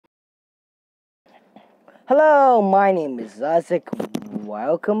Hello, my name is Isaac.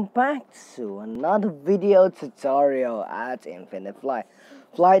 Welcome back to another video tutorial at Infinite Flight.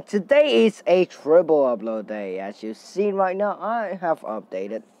 Today is a triple upload day. As you see right now, I have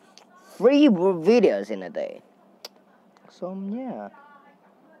updated 3 videos in a day. So yeah.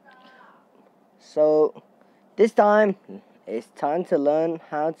 So this time it's time to learn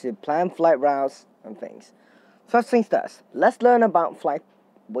how to plan flight routes and things. First things first, let's learn about flight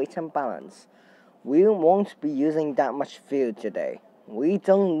weight and balance. We won't be using that much fuel today. We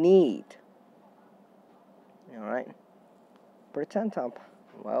don't need. Alright. Pretend up.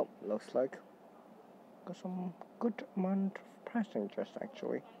 Well, looks like got some good amount of passengers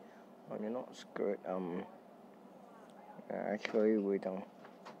actually. Well, you're not good. Actually we don't.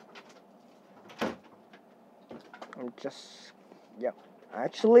 I'm just. Yep.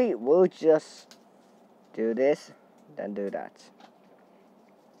 Actually, we'll just do this, then do that.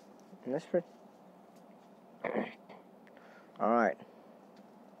 And that's pretty. Alright.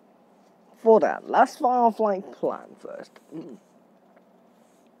 For that, let's file a flight plan first.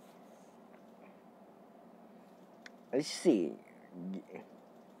 Let's see.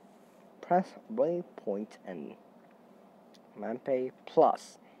 Press waypoint and ManPay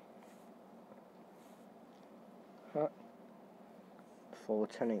Plus. For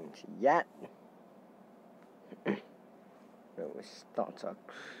turning to yet. Then we start our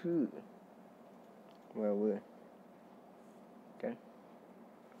crew. Where we then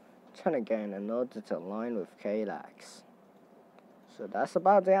turn again in order to align with KLAX. So that's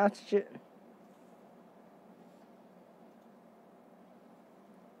about the altitude.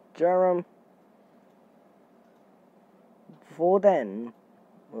 Jerome. Before then,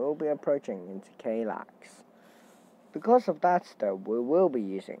 we'll be approaching into KLAX. Because of that though, we will be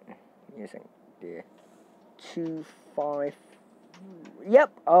using the 25.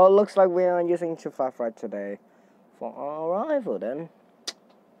 Yep, looks like we are using 25 right today for our arrival then.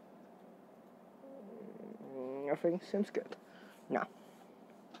 Everything seems good. Now,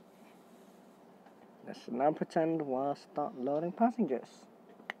 let's now pretend we'll start loading passengers.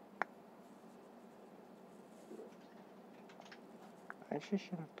 I actually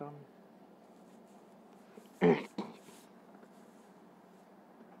should have done.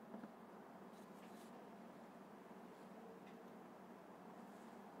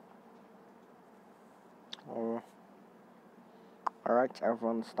 Alright,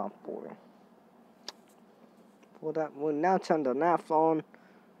 everyone stop boarding. For that, we'll now turn the nav on.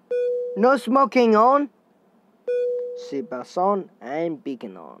 No smoking on. Seatbelts on and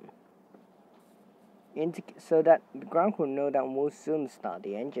beacon on. So that the ground crew know that we'll soon start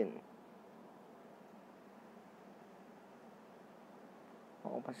the engine.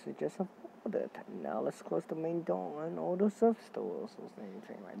 All passengers have boarded. Now let's close the main door and all the surface doors or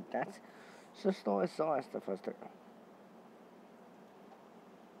anything like that. So store is as the first thing.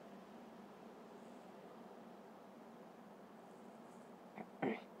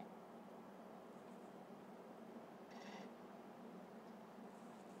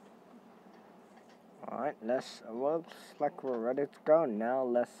 Alright, looks like we're ready to go. Now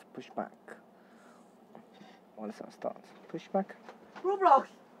let's push back. Once that starts. Push back. Roblox!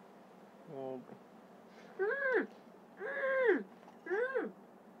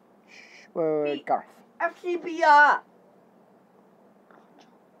 Wait, Garth. FCBR!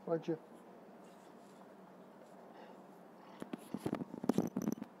 What'd you?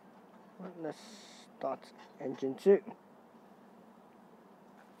 Let's start engine 2.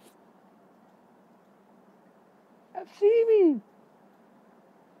 FCB!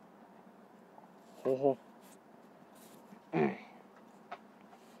 Oh.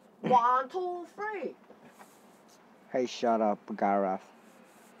 1, 2, 3! Hey, shut up, Gareth.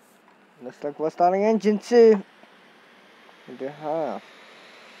 Looks like we're starting engine 2. What do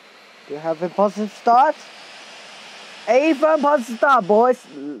you have a positive start? A firm positive start, boys.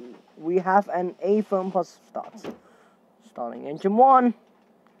 We have an A firm positive start. Starting engine 1.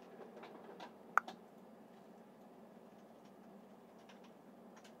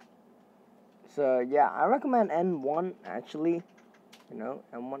 So yeah, I recommend N1 actually.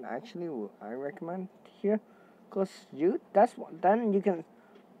 N1 actually I recommend here, cause then you can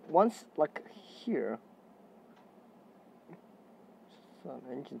once like here. So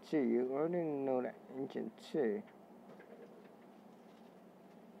engine 2, you already know that engine 2.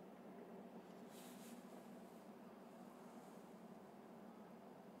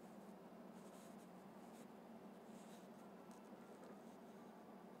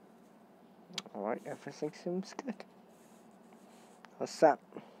 Alright, everything seems good. What's that?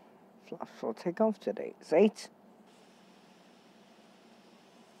 For takeoff today. It's 8.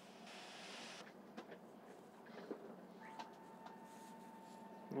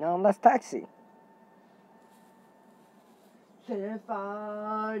 Now let's taxi. Can't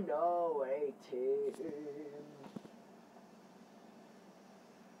find no ATM.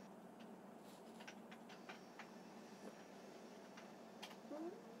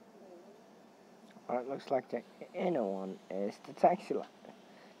 It looks like the inner one is the taxi line.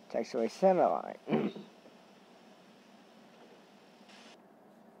 Taxiway center line.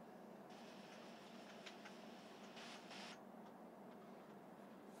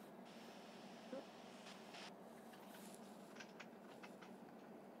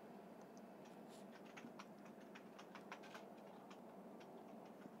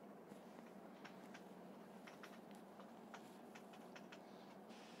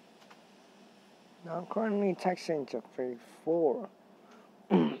 Now I'm currently taxiing to 34.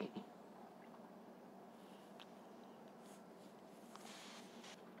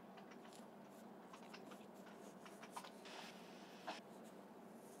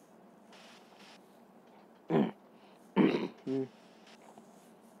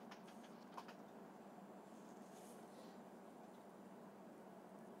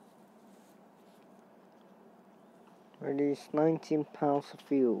 Release 19 pounds of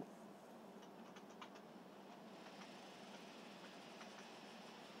fuel.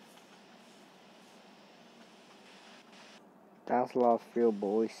 That's a lot of fuel,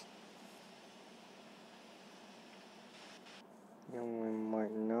 boys. You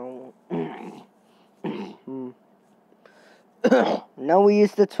might know. Now we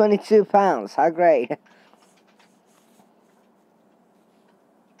use the 22 pounds. How great.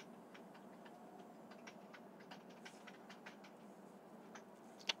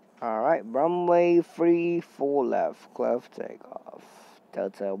 Alright, runway 34 left, clove takeoff.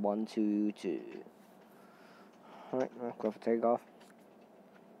 Delta 122. Alright, clove takeoff.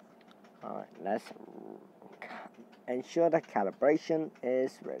 Alright, let's ensure that calibration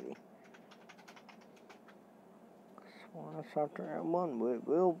is ready. Swan Charter 1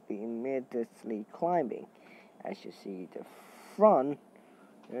 will be immediately climbing. As you see, the front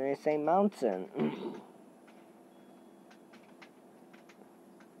there is a mountain.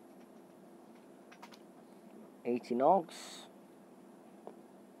 80 knots.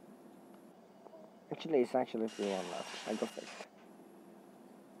 Actually, it's actually V1 left. I go first.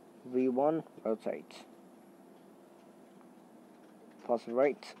 V1, rotate. Positive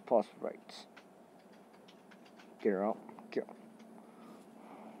rate, positive rate. Gear up, gear up.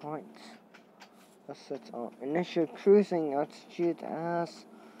 Right. Let's set our initial cruising altitude as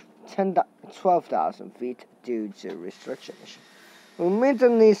 12,000 feet due to restrictions. We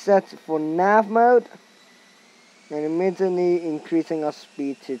immediately set for nav mode and immediately increasing our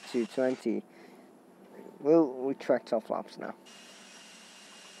speed to 220. We'll retract our flaps now.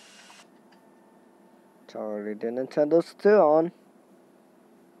 Totally didn't turn those two on.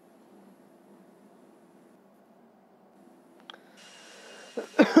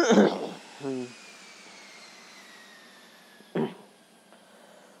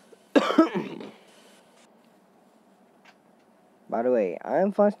 By the way, I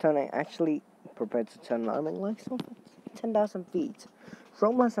am fast turning, actually prepared to turn landing like so 10,000 feet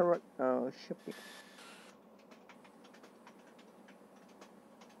from us shipping.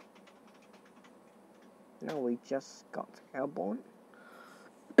 Now we just got airborne.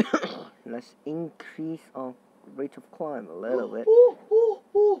 Let's increase our rate of climb a little bit.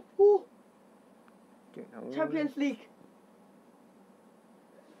 Champions League.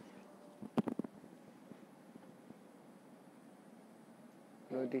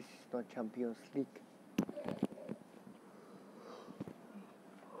 No, this is not Champions League.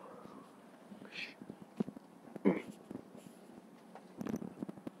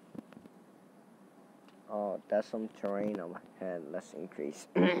 Oh, there's some terrain on my head. Let's increase.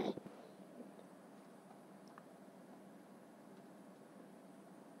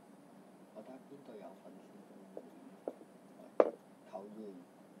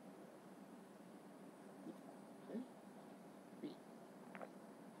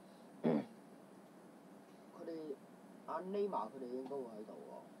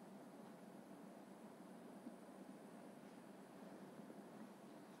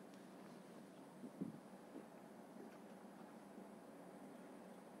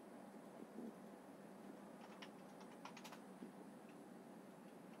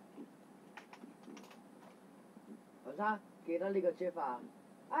 Sa, 記得呢個說法。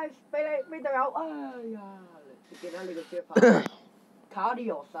唉，俾隊友，哎呀，你記得呢個說法。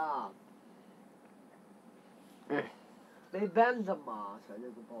Cardios 啊，你 Benzema 上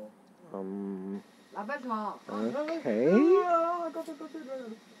咗個波。嗱 Benzema。Okay.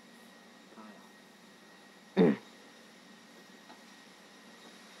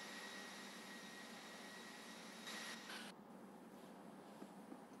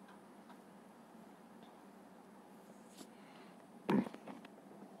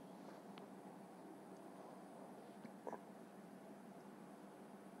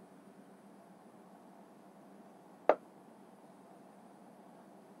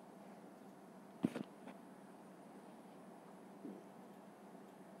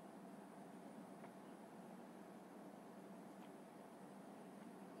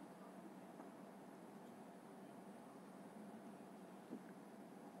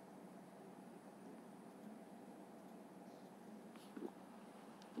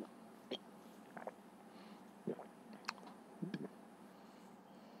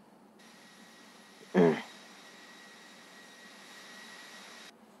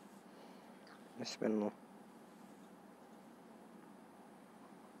 بسم الله.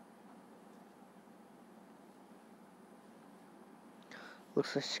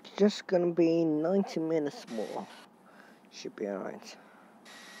 Looks like it's just gonna be 90 minutes more. Should be alright.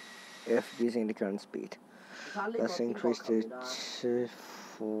 If using the current speed. Let's increase to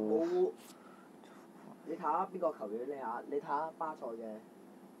 4. 你睇下邊個球員？你睇下巴塞嘅。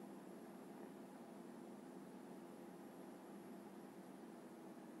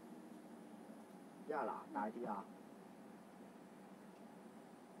因為嗱大啲啊。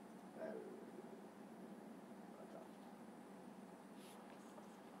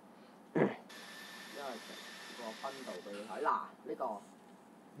因為個分度俾你睇，嗱呢個。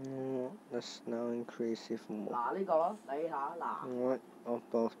Let's now increase even more. 嗱呢個咯，你睇下嗱。What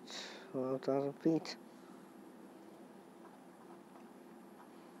about 12,000 feet?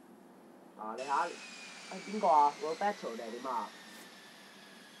 嗱你睇下，邊個啊 ？Roberto 定係點啊？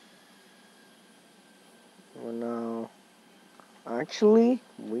 Well, now, actually,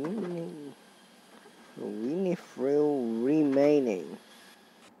 we need thrill remaining.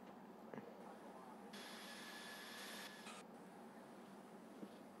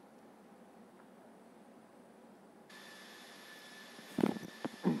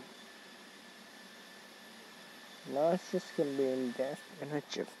 Now it's just gonna be in depth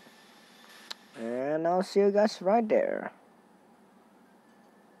energy. And I'll see you guys right there.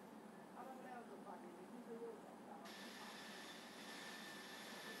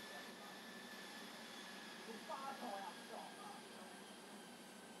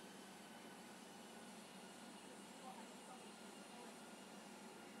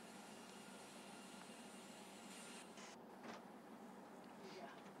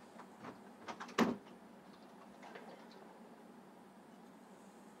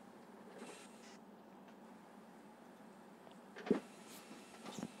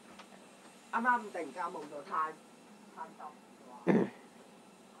啱啱突然間冇咗攤汁。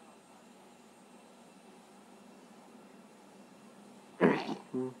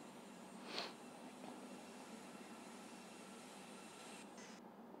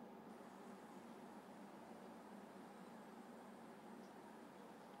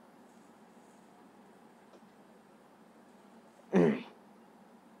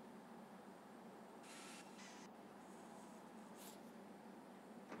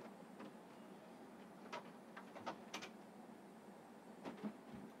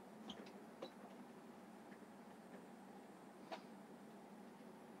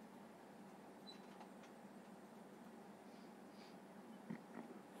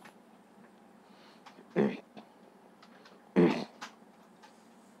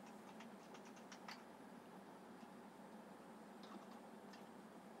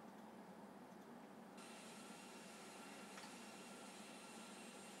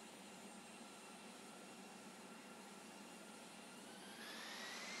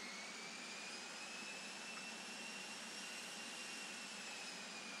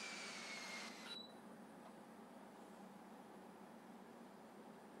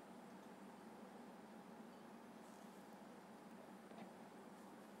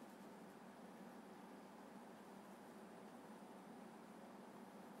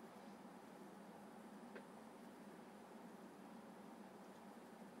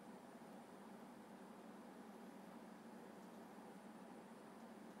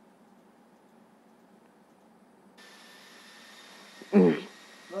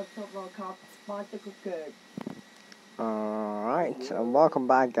Alright, and welcome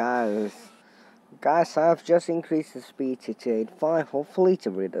back, guys. Guys, I've just increased the speed to 285, hopefully to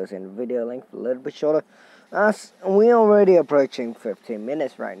reduce the video length a little bit shorter, as we're already approaching 15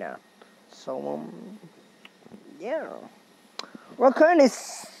 minutes right now. So, yeah. We're currently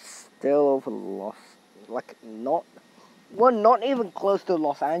still over we're not even close to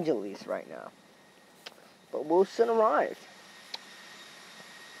Los Angeles right now. But we'll soon arrive.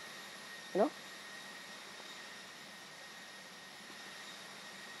 You know?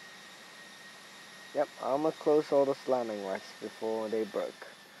 Yep, I'm gonna close all the slamming rights before they broke.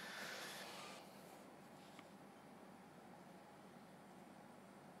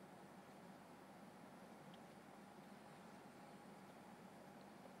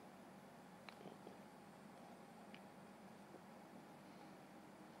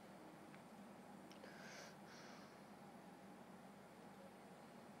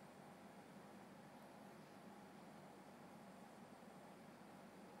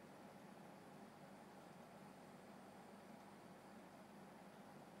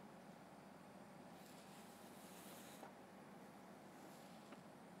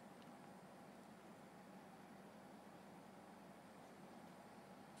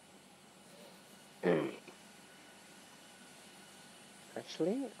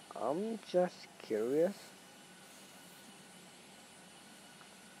 Actually, I'm just curious.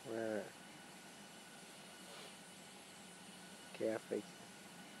 Where? KFH.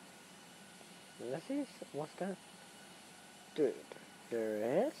 Let's see. What's that? Dude,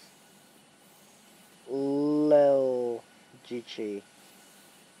 there is. Lil GG.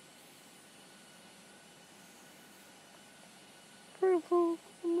 Purple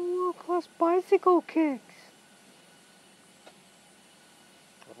world-class bicycle kicks.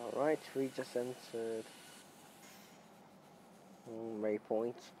 Alright, we just entered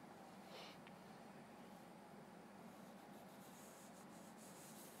waypoint.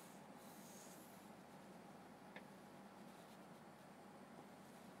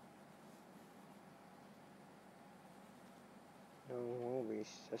 No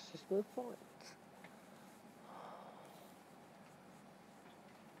worries, just a smooth point.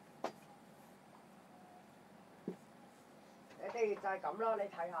 Đây就係咁咯，你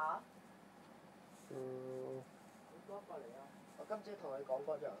睇下。過嚟啊！我今朝同你講嗰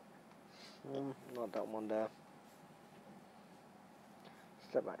樣。Not that one there.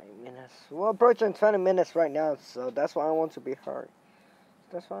 It's about 8 minutes. We're approaching 20 minutes right now, so that's why I want to be heard.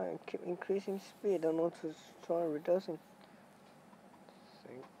 That's why I keep increasing speed. I want to try reducing.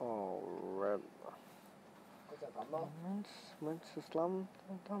 Oh, red. 就咁咯。Went to slam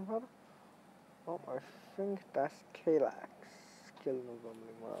down brother. Oh, I think that's Kalax. Kill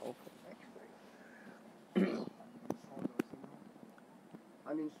November. Well, open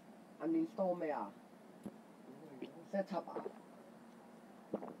uninstall 咩啊 ？set up 啊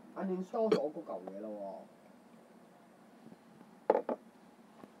 ？uninstall 咗嗰嚿嘢咯喎。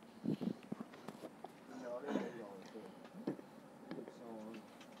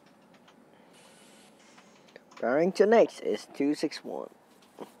Barrington X is 261.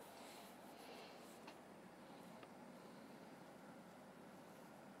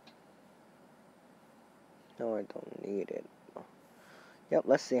 No, I don't need it. Yep,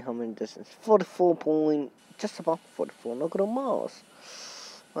 let's see how many distance. 44 point, just about 44 nautical miles.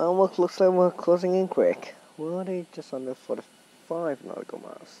 Well, looks like we're closing in quick. We're already just under 45 nautical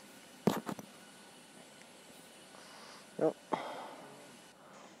miles. Yep.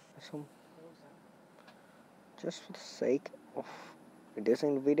 So, just for the sake of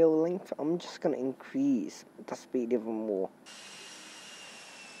reducing the video length, I'm just gonna increase the speed even more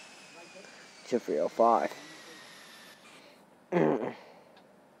to 305.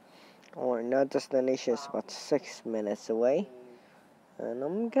 Our next destination is about 6 minutes away, and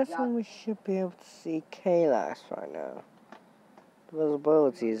I'm guessing we should be able to see Kalax right now. The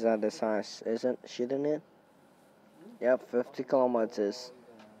visibility is at this high, shouldn't it? Yep, 50 kilometers.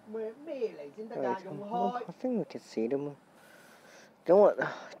 I think we can see them. You know what?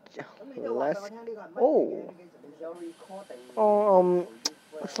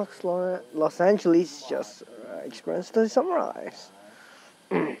 Looks like Los Angeles just experienced the sunrise.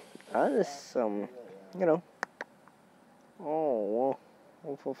 That is, you know. Oh, well,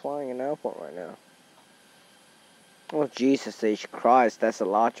 we're flying an airport right now. Oh, Jesus H. Christ, that's a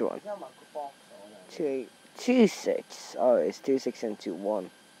large one. 2.6. Oh, it's 2.6 and 2.1.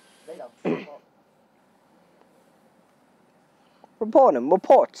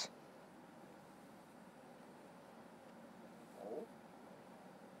 Report.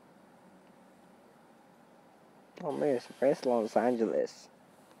 Oh man, it's Los Angeles.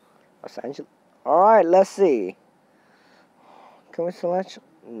 Alright, let's see. Can we select?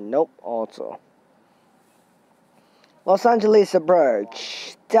 Nope, also. Los Angeles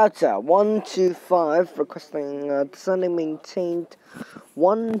approach. Delta 125 requesting descending maintained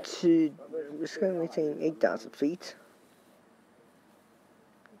 8,000 feet.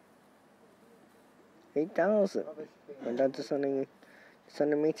 8,000. And that descending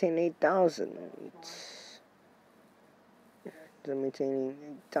maintain 8,000. They're maintaining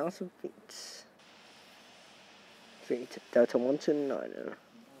 8,000 feet. Delta 129.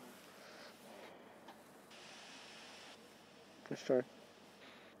 Let's try.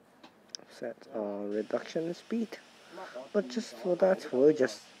 Set reduction in speed. But just for that, we'll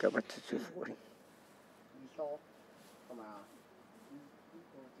just go back to 240.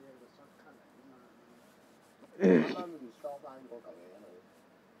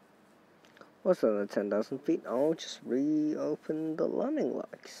 What's another 10,000 feet? I'll just reopen the landing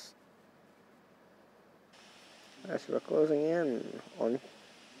lights. As we're closing in on.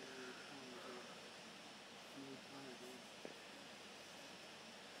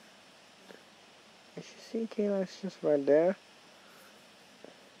 You should see Kalax just right there.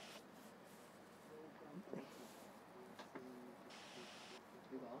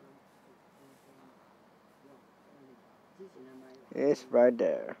 It's right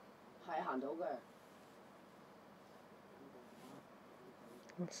there. 係行到嘅。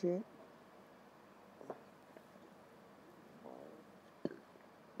Let's see it.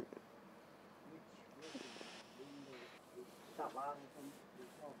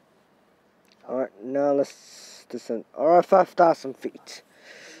 Alright, now let's descend. Alright, 5,000 feet.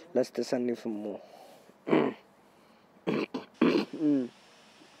 Let's descend even more.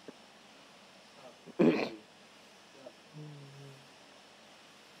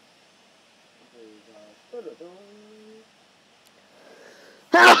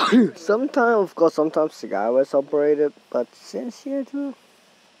 Sometimes, of course, sometimes Skyway's operated, but since you do,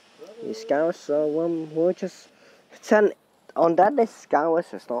 the Skyway, so we'll just pretend on that day Skyway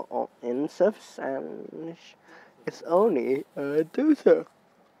is not in service and it's only do so.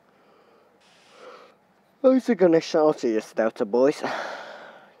 Who's gonna shout to you, Delta boys?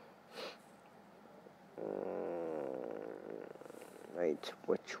 Wait,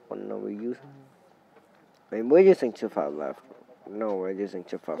 which one are we using? Wait, we're using 2.5 left. No, we're using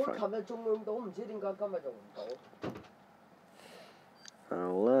 2.5. 琴日仲用到，唔知點解今日用唔到。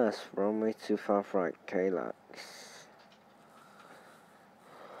Unless runway 2.5 right, Kalax.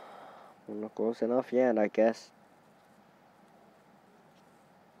 We're not close enough yet, I guess.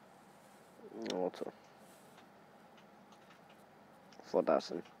 Also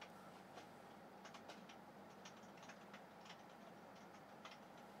 4,000.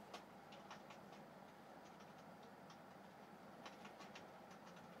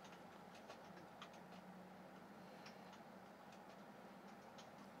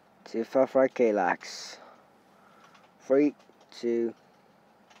 Right, Kalax. 3, 2.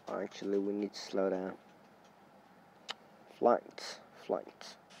 Actually, we need to slow down. Flight.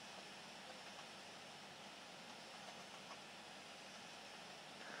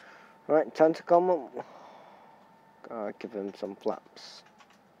 Right, time to come up. Give him some flaps.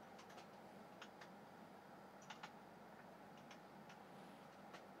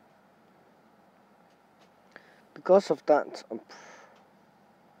 Because of that,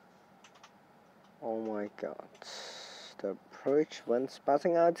 oh my god, the approach went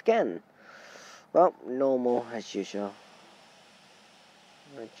spazzing out again. Well, normal as usual.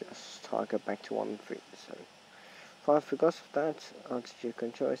 I just target back to 1.3. Because of that, altitude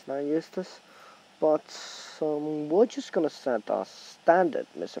control is now useless. But we're just gonna set our standard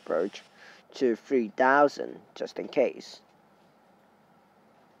miss approach to 3,000 just in case.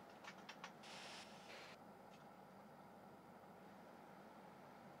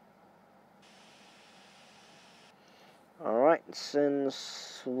 Alright,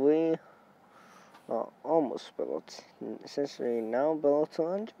 since we are almost below, since we're now below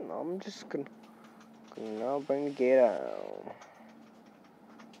 200, I'm just gonna now bring the gate out.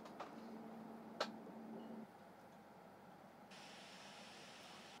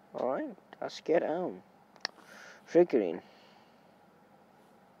 Alright, let's get out. Flickering.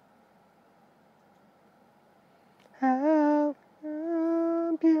 How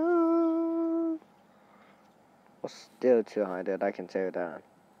you? Was still too high, that I can tell you that.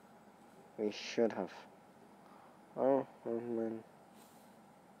 We should have. Oh, man.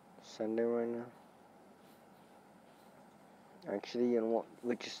 Sending right now. Actually, you know what?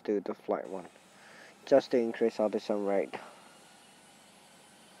 We just do the flight one, just to increase our descent rate.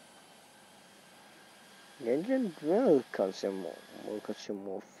 The engine will consume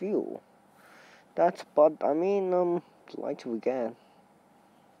more fuel. That's, but I mean, the lighter we get,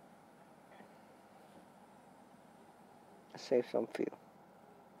 save some fuel.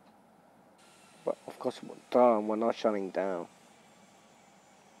 But of course, we're not shutting down.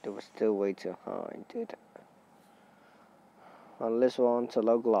 They were still way too high, dude. Unless we're on to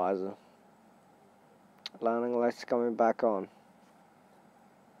localizer. Landing lights coming back on.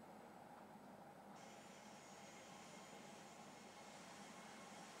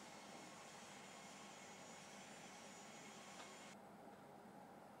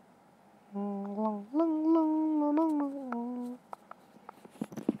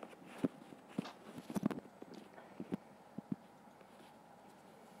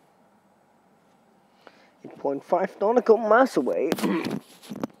 .5 nautical miles away.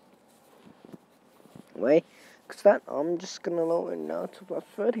 Wait, cause that I'm just gonna lower it now to about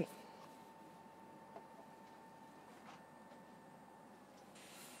 30.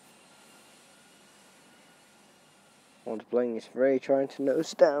 The plane is very trying to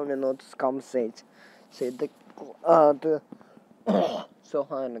nose down and not to compensate. See the so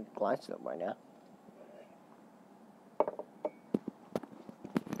high on the glide slope right now.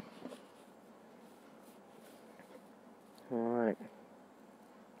 Alright.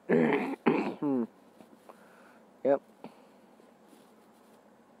 Yep.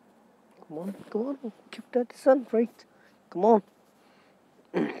 come on, keep that descent rate. Come on.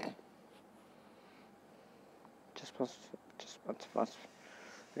 just past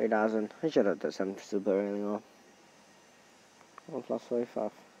 3,000. I should have descent super early on. 1 plus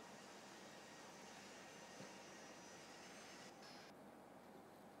 45.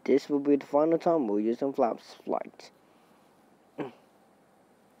 This will be the final time we'll use some flaps flight.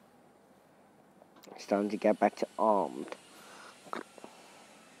 It's time to get back to armed.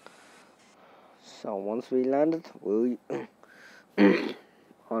 So once we landed, we'll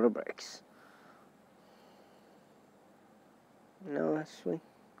auto brakes. No, that's we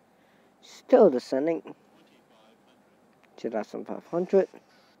still descending. 2,500.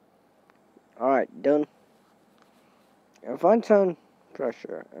 Alright, done. If I turn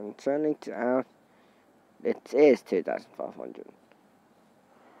pressure and turning to out, it is 2,500.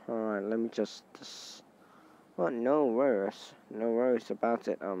 Alright, let me just well, no worries about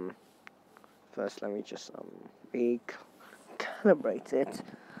it. First let me just recalibrate it.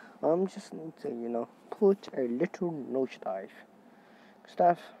 Just need to, put a little nosedive.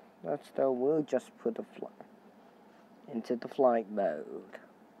 Stuff that's still we'll just put the into the flight mode.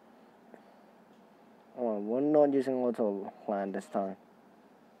 Oh, we're not using auto land this time.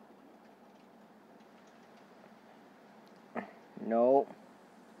 No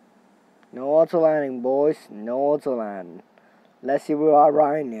auto landing, boys. No auto landing. Let's see where our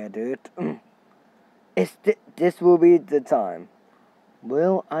Ryanair, dude. This will be the time.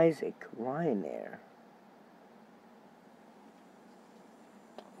 Will Isaac Ryanair.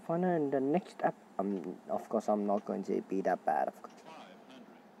 Find out in the next app. Of course, I'm not going to be that bad. Of course.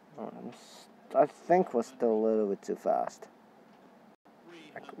 I think we're still a little bit too fast.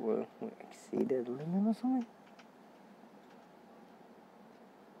 Like we exceeded the limit or something.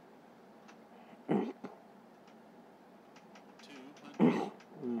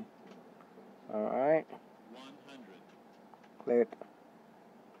 Alright. Cleared.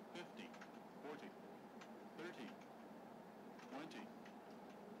 50, 40, 30, 20,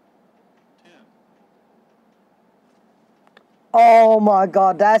 10. Oh my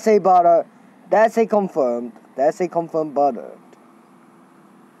god, that's a butter. That's a confirmed. That's a confirmed butter.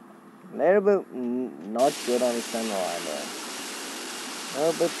 A little bit not good on the center line there. A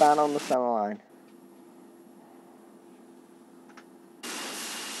little bit bad on the center line.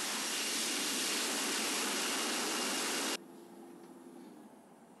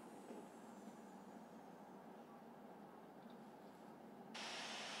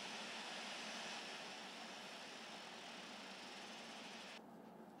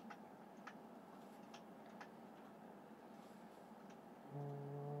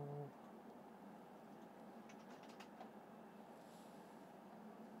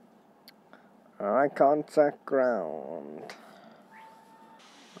 Alright, contact ground.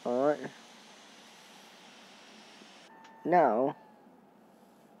 Alright. Now,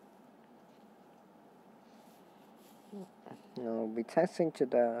 we'll be testing to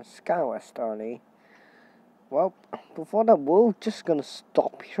the SkyWest early. Well, before that, we're just gonna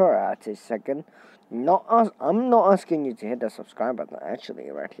stop here at a second. I'm not asking you to hit the subscribe button,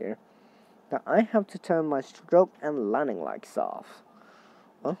 actually, right here. Now, I have to turn my stroke and landing lights off.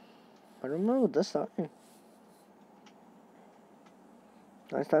 Well, I remember this time.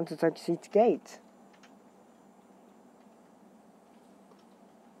 Now it's time to take seat gate.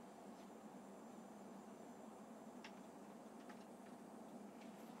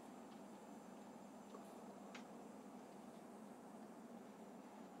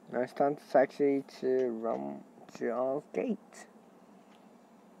 Now it's time to taxi to run to our gate.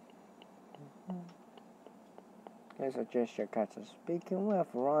 Here's a gesture cutter speaking. We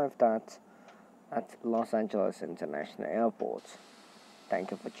have arrived at Los Angeles International Airport. Thank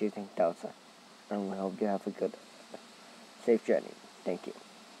you for choosing Delta, and we hope you have a good, safe journey. Thank you.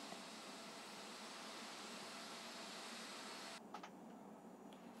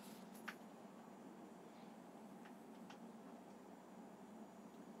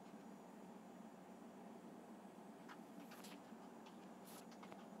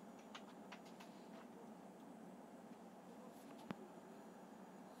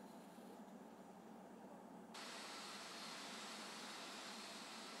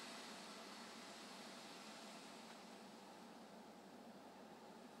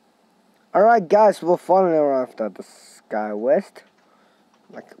 Alright guys, we're finally arrived at the SkyWest.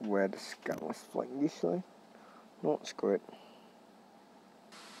 Like where the SkyWest flight usually. Not screw it.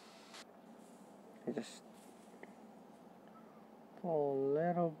 I just pull a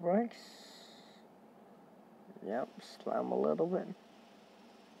little brakes. Yep, slam a little bit.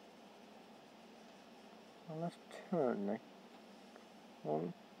 And let's turn.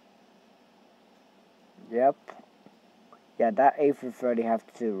 1, Yep. Yeah, that A330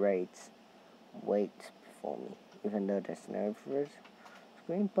 have to wait for me, even though there's no infrared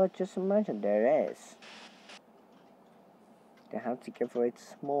screen, but just imagine there is. They have to give away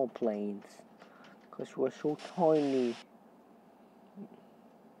small planes, because we're so tiny.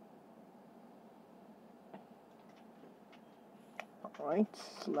 Alright,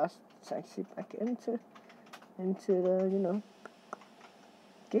 let's taxi back into the,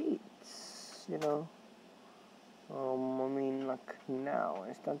 gates, I mean, like, now,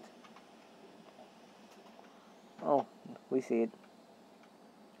 instead. Oh, we see it.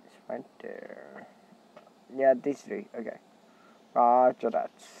 It's right there. Yeah, these three, okay. Roger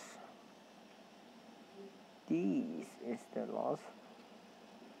that. These is the last.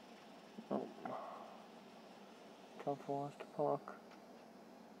 Oh. Time for us to park.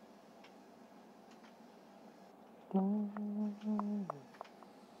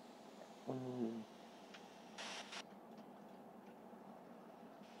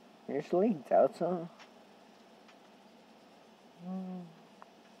 Usually Delta.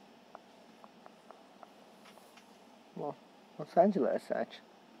 Well, Los Angeles, actually.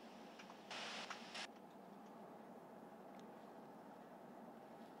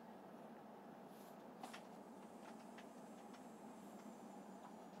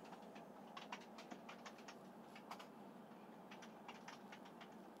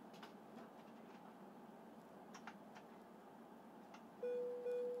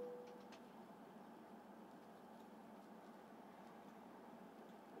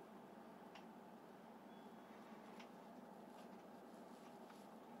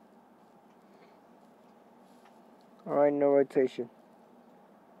 Alright, no rotation.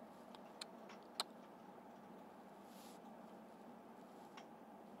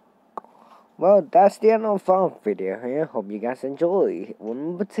 Well, that's the end of our video here. Hope you guys enjoy.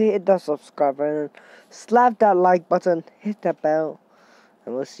 Remember to hit that subscribe button, slap that like button, hit that bell,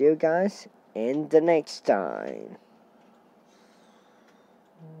 and we'll see you guys in the next time.